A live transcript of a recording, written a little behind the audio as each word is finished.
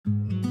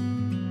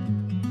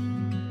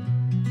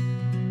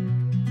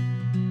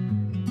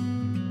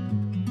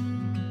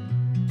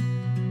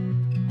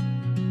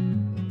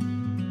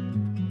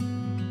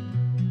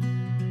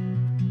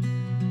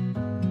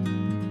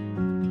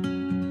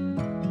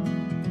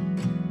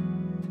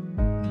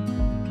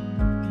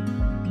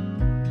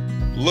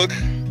Look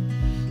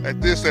at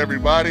this,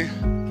 everybody.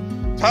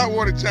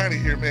 TopWater Johnny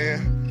here,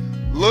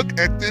 man. Look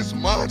at this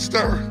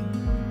monster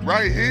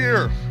right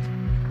here.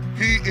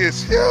 He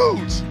is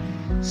huge.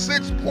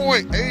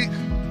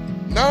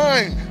 6.89.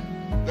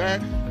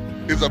 That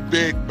is a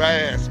big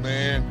bass,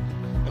 man.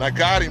 And I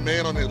got him,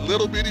 man, on this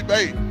little bitty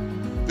bait.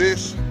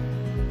 This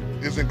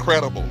is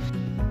incredible.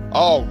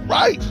 All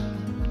right.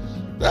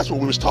 That's what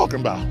we was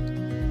talking about.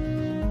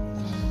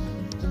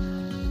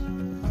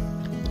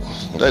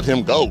 Let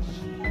him go.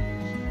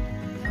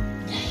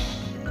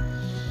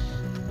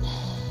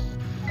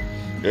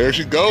 There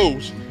she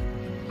goes.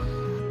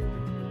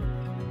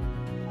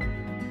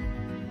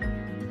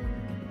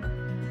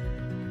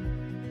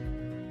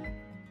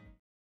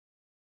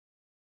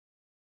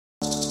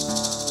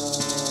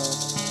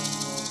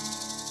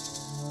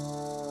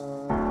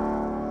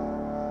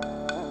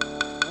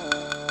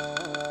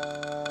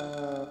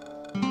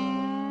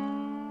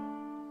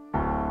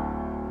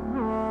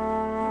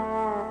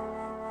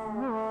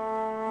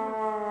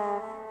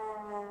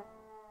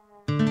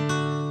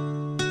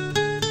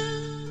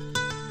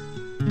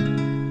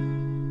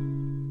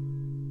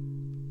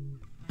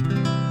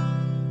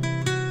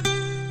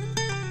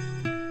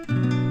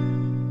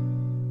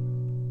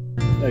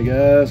 Hey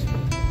guys,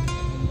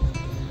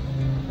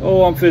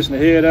 I'm fixing to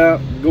head out,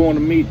 going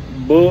to meet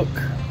Buck.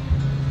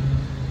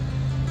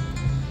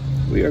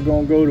 We are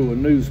going to go to a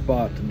new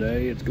spot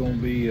today. It's going to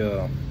be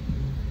a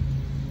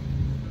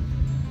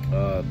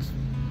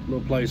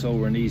little place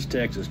over in East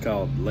Texas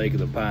called Lake of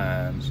the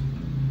Pines,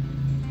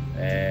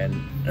 and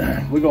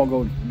we're going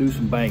to go do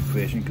some bank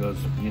fishing because,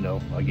 you know,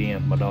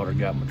 again, my daughter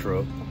got my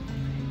truck,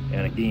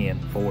 and again,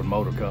 Ford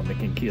Motor Company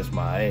can kiss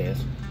my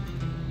ass.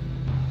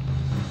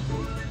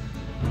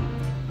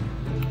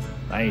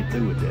 I ain't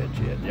through with that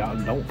yet. Y'all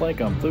don't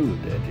think I'm through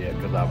with that yet,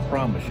 because I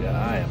promise you,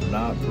 I am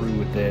not through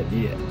with that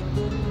yet.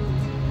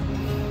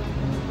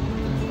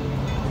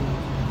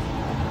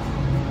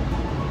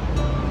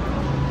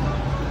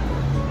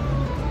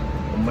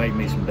 Gonna make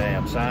me some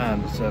damn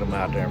signs and set them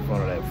out there in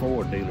front of that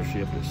Ford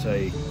dealership that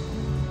say,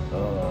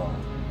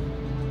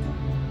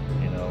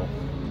 you know,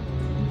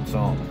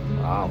 something.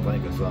 I'll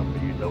think of something,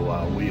 but you know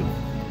I will.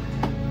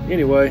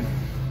 Anyway,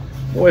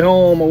 way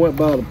home, I went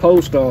by the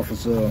post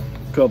office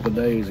couple of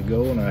days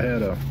ago, and I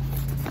had a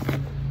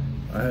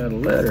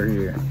letter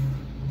here.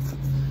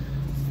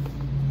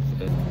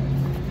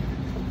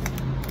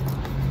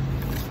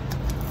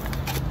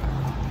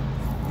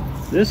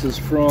 This is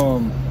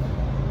from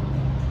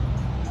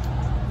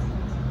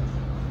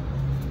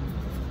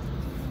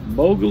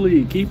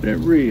Bogoly, keeping it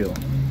real,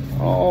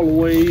 all the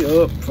way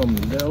up from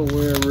the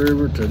Delaware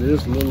River to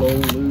this little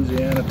old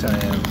Louisiana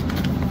town.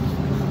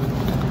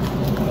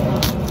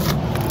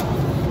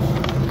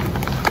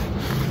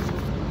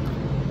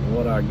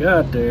 What I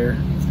got there, I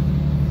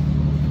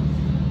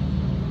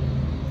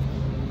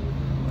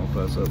don't know if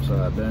that's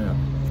upside down.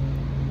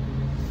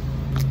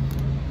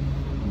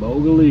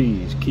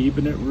 Bogoly's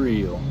keeping it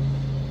real.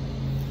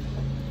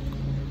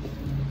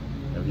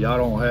 If y'all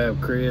don't have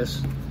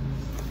Chris,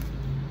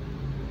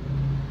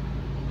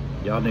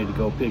 y'all need to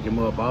go pick him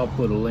up. I'll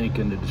put a link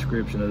in the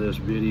description of this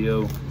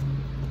video.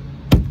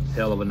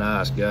 Hell of a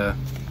nice guy.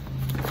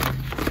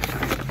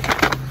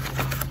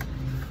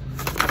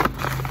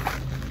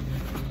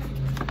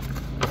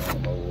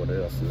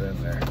 Else is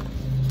in there,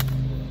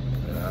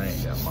 and I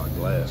ain't got my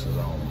glasses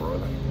on,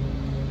 brother.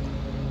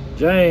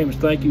 James,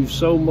 thank you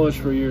so much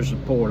for your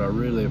support. I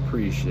really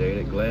appreciate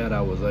it. Glad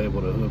I was able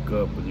to hook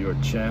up with your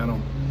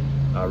channel.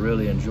 I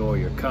really enjoy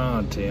your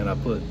content. I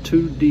put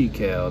 2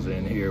 decals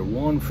in here,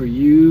 one for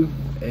you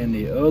and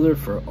the other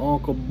for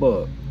Uncle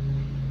Buck.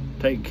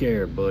 Take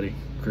care, buddy.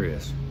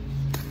 Chris.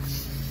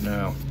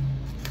 Now,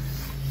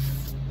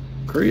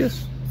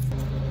 Chris,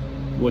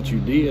 what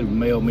you did,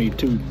 mailed me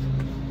 2,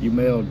 you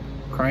mailed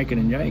Cranking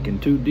and Yanking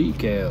 2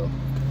 decals,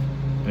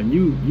 and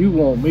you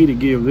want me to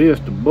give this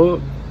to Buck?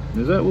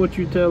 Is that what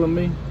you telling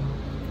me?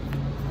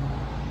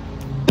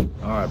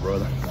 All right,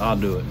 brother, I'll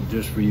do it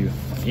just for you.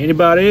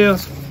 Anybody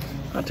else,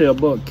 I tell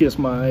Buck kiss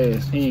my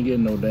ass. He ain't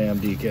getting no damn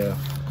decal,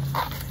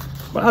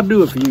 but I'll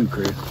do it for you,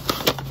 Chris.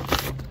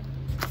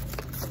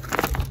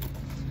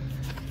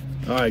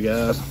 All right,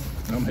 guys,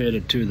 I'm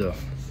headed to the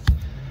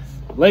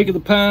Lake of the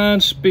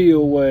Pines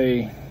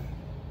Spillway.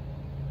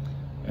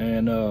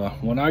 And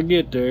when I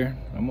get there,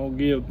 I'm gonna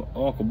give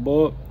Uncle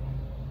Buck,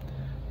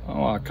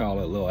 oh, I call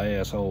that little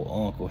asshole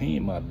uncle. He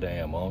ain't my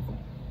damn uncle.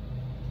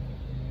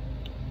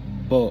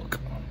 Buck.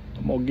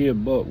 I'm gonna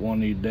give Buck one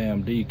of these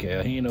damn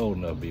decals. He ain't old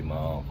enough to be my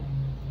uncle.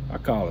 I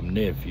call him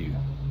nephew.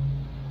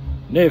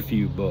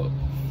 Nephew Buck.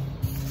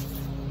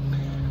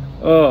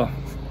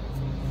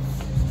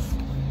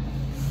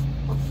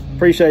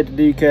 Appreciate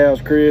the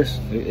decals, Chris.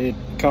 It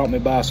caught me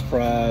by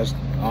surprise,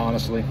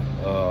 honestly.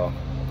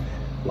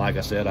 Like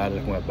I said, I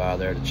just went by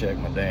there to check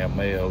my damn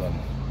mail, and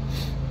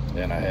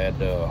then I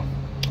had a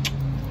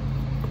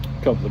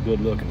couple of good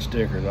looking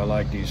stickers. I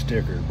like these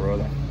stickers,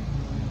 brother.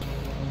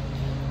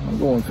 I'm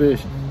going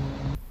fishing.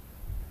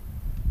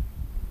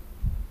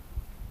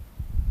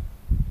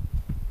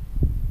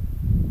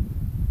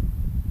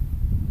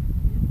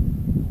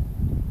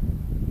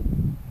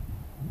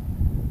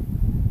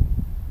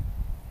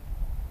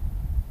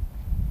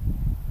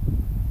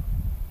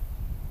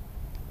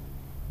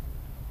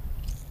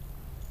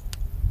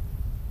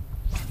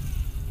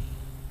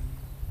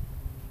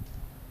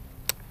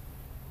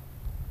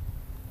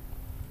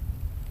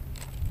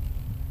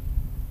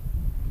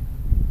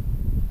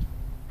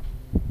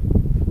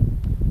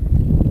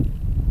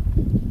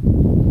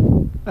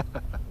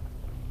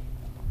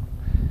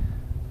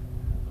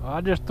 I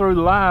just threw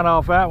the line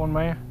off that one,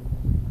 man.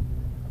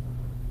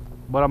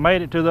 But I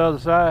made it to the other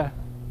side.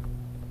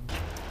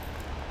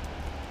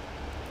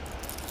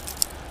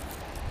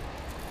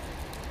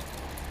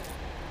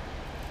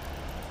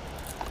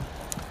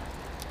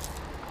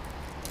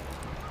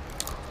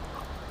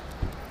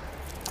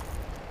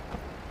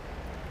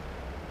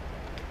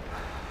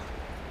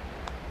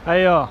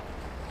 Hey,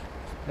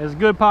 there's a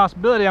good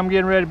possibility I'm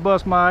getting ready to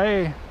bust my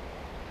egg.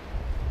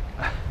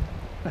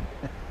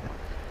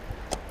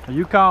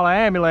 You call an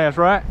ambulance,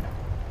 right?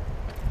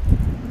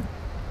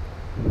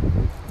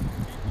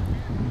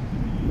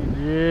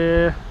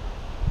 Yeah.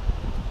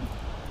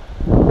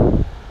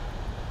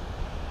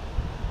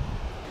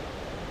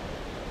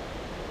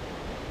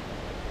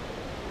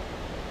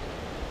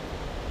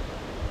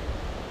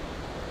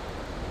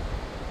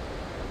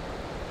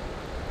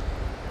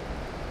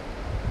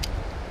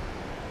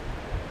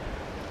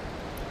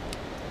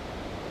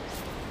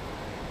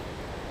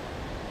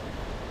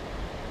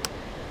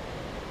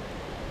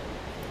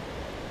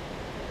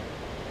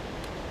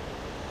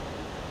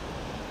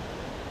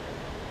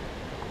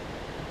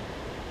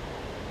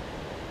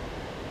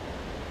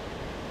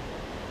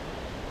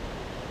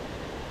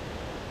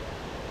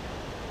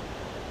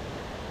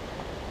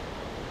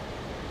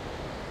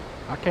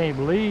 I can't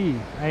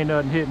believe ain't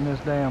nothing hitting this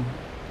damn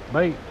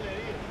bait.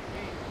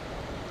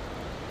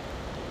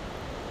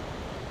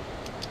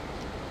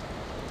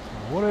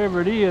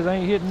 Whatever it is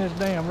ain't hitting this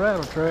damn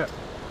rattle trap.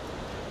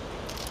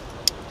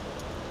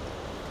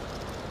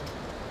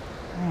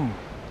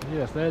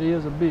 Yes, that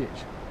is a bitch.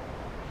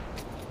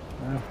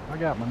 Well, I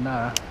got my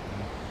knife.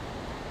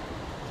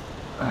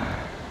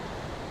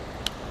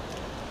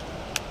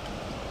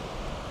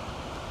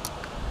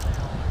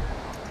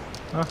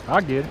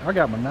 I get it. I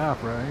got my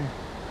knife right here.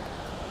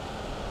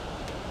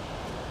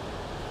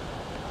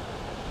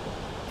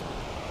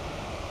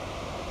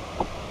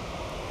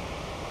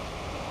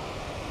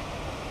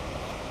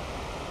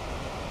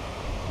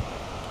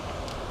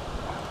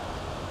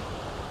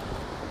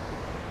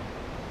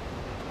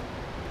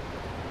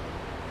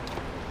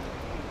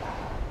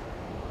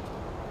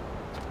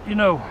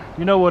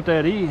 You know what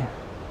that is?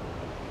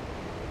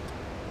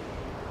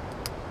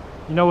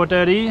 You know what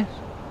that is?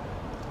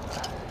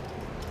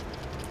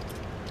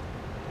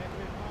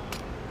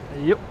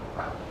 Yep.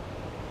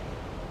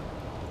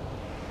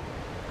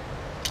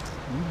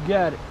 You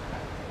got it.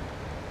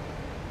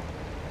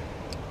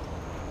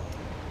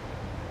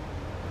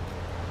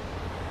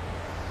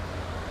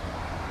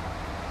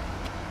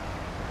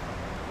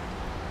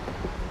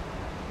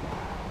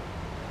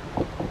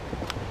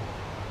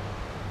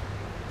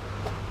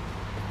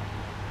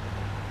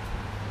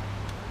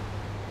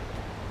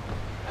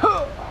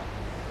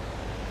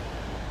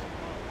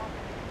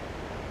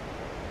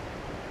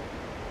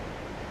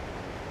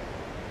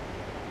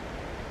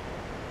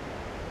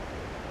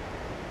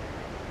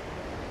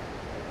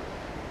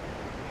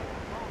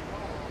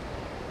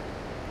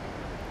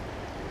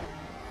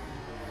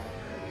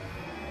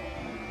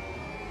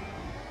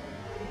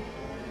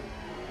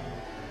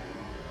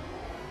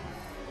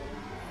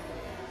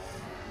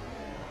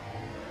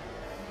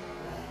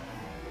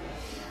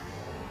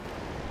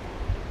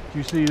 Did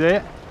you see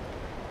that?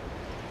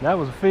 That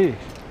was a fish.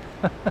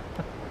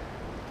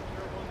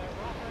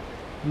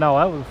 No,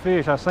 that was a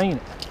fish. I seen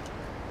it.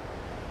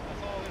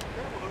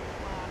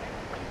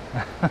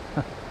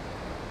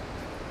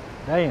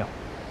 Damn.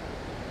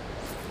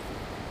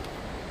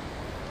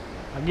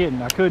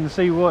 I couldn't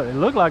see what it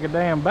looked like. A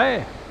damn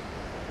bass.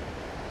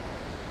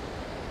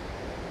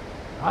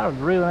 I was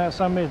reeling out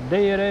some of this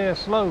dead ass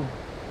slow.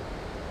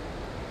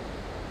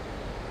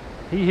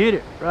 He hit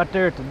it right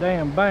there at the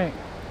damn bank.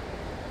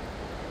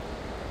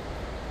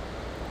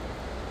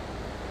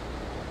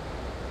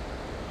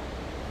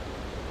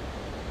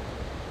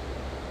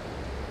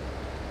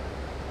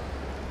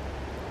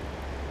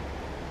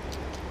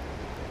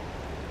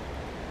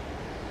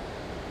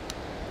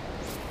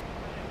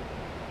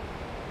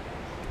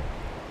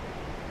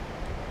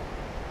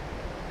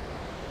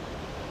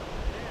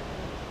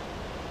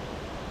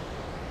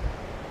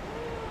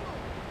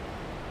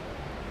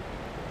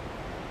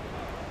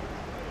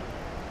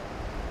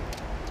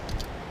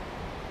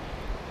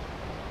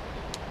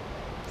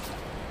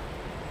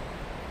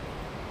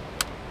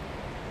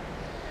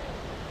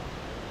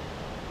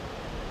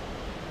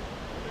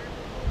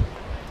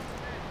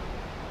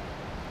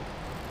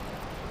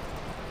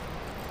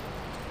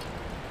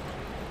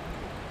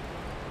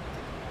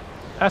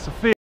 That's a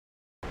fish.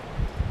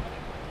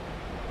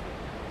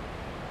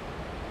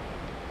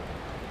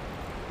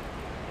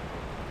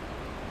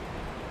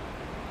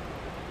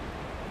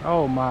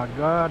 Oh my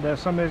God, that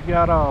somebody's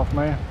got off,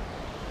 man.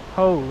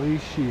 Holy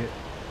shit.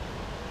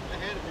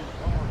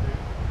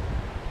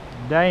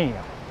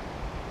 Damn.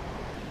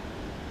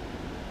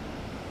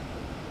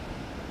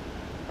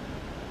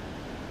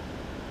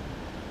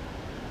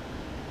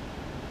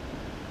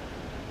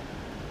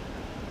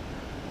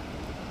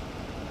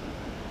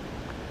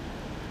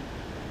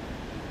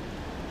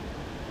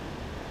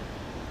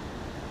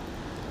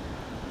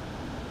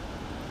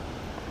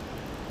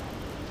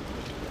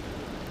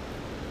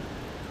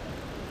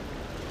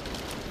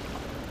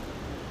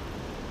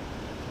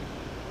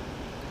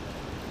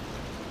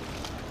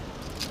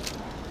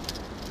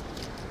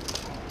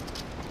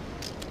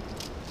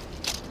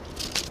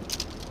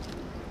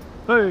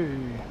 Hey.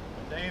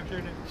 Damn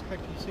sure didn't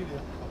expect you to see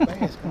the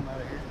bass come out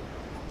of here.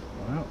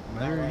 Well,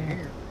 Not right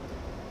here.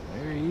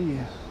 There he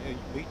is. Yeah, you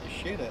beat the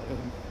shit out of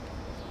him.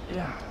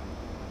 Yeah.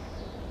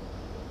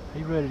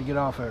 He's ready to get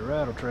off that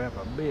rattle trap,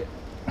 I bet.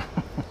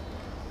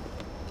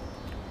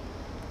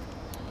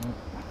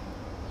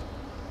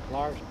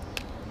 Lars.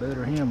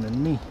 Better him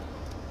than me.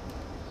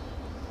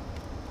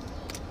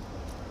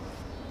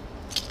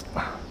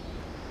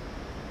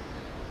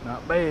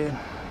 Not bad.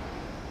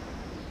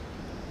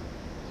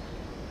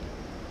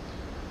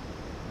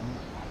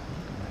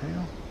 What the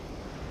hell?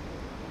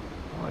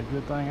 Probably a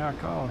good thing I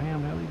called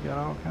him. Hell, he got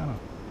all kind of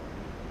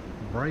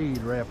braid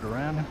wrapped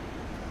around him.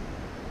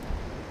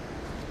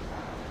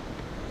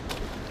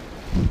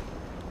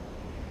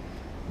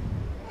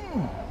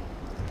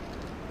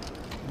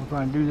 If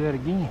I can do that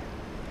again.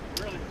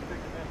 Really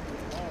expecting that to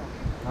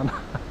be long.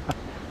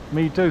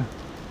 Me too.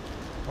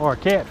 Or a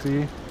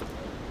catfish.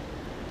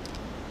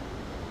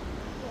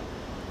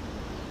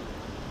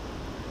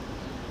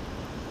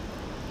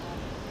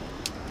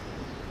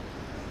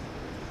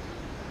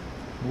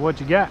 What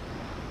you got?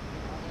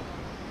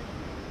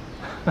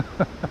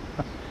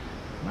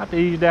 Not to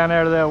ease down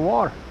out of that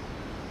water.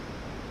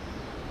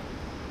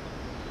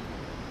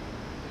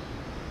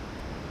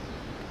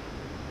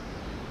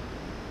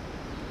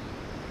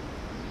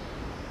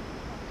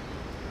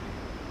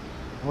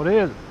 What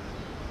is it?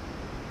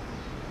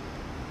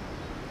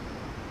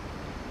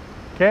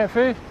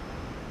 Catfish?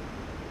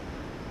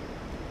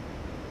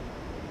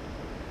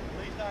 At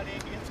least I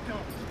didn't get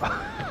skunked. I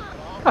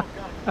almost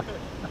got it.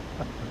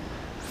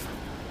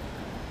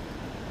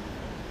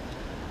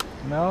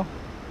 No?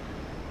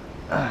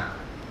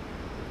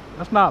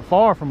 That's not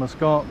far from a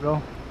skunk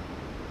though.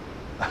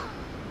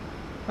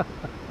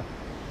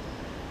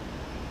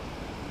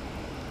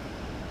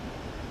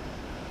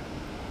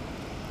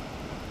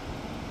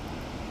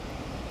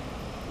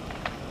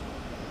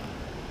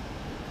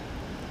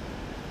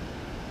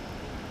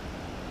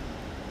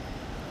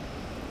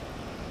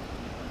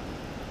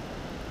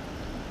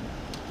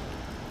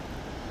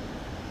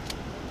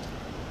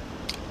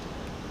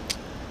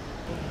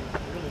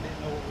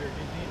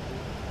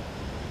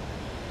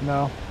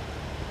 No.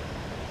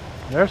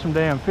 There's some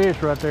damn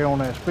fish right there on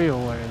that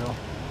spillway though.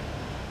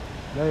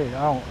 They,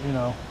 I don't, you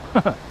know.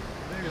 Dude,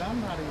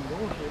 I'm not even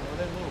bullshit with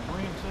that little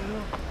brim set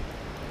up.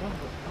 Some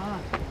was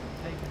constantly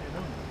taking it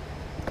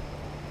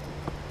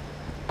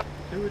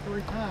under. 2 or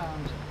 3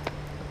 times,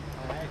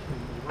 I actually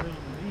was reeling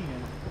it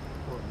in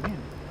for a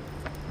minute.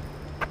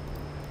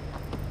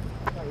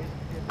 So it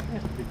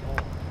has to be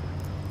hard.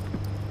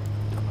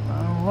 I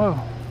don't know.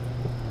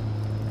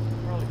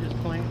 Probably just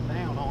clamp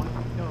down on it.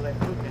 You know that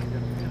hook ain't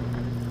gonna fit it.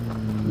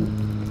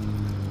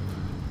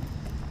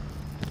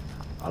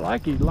 I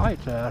like these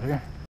lights out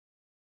here.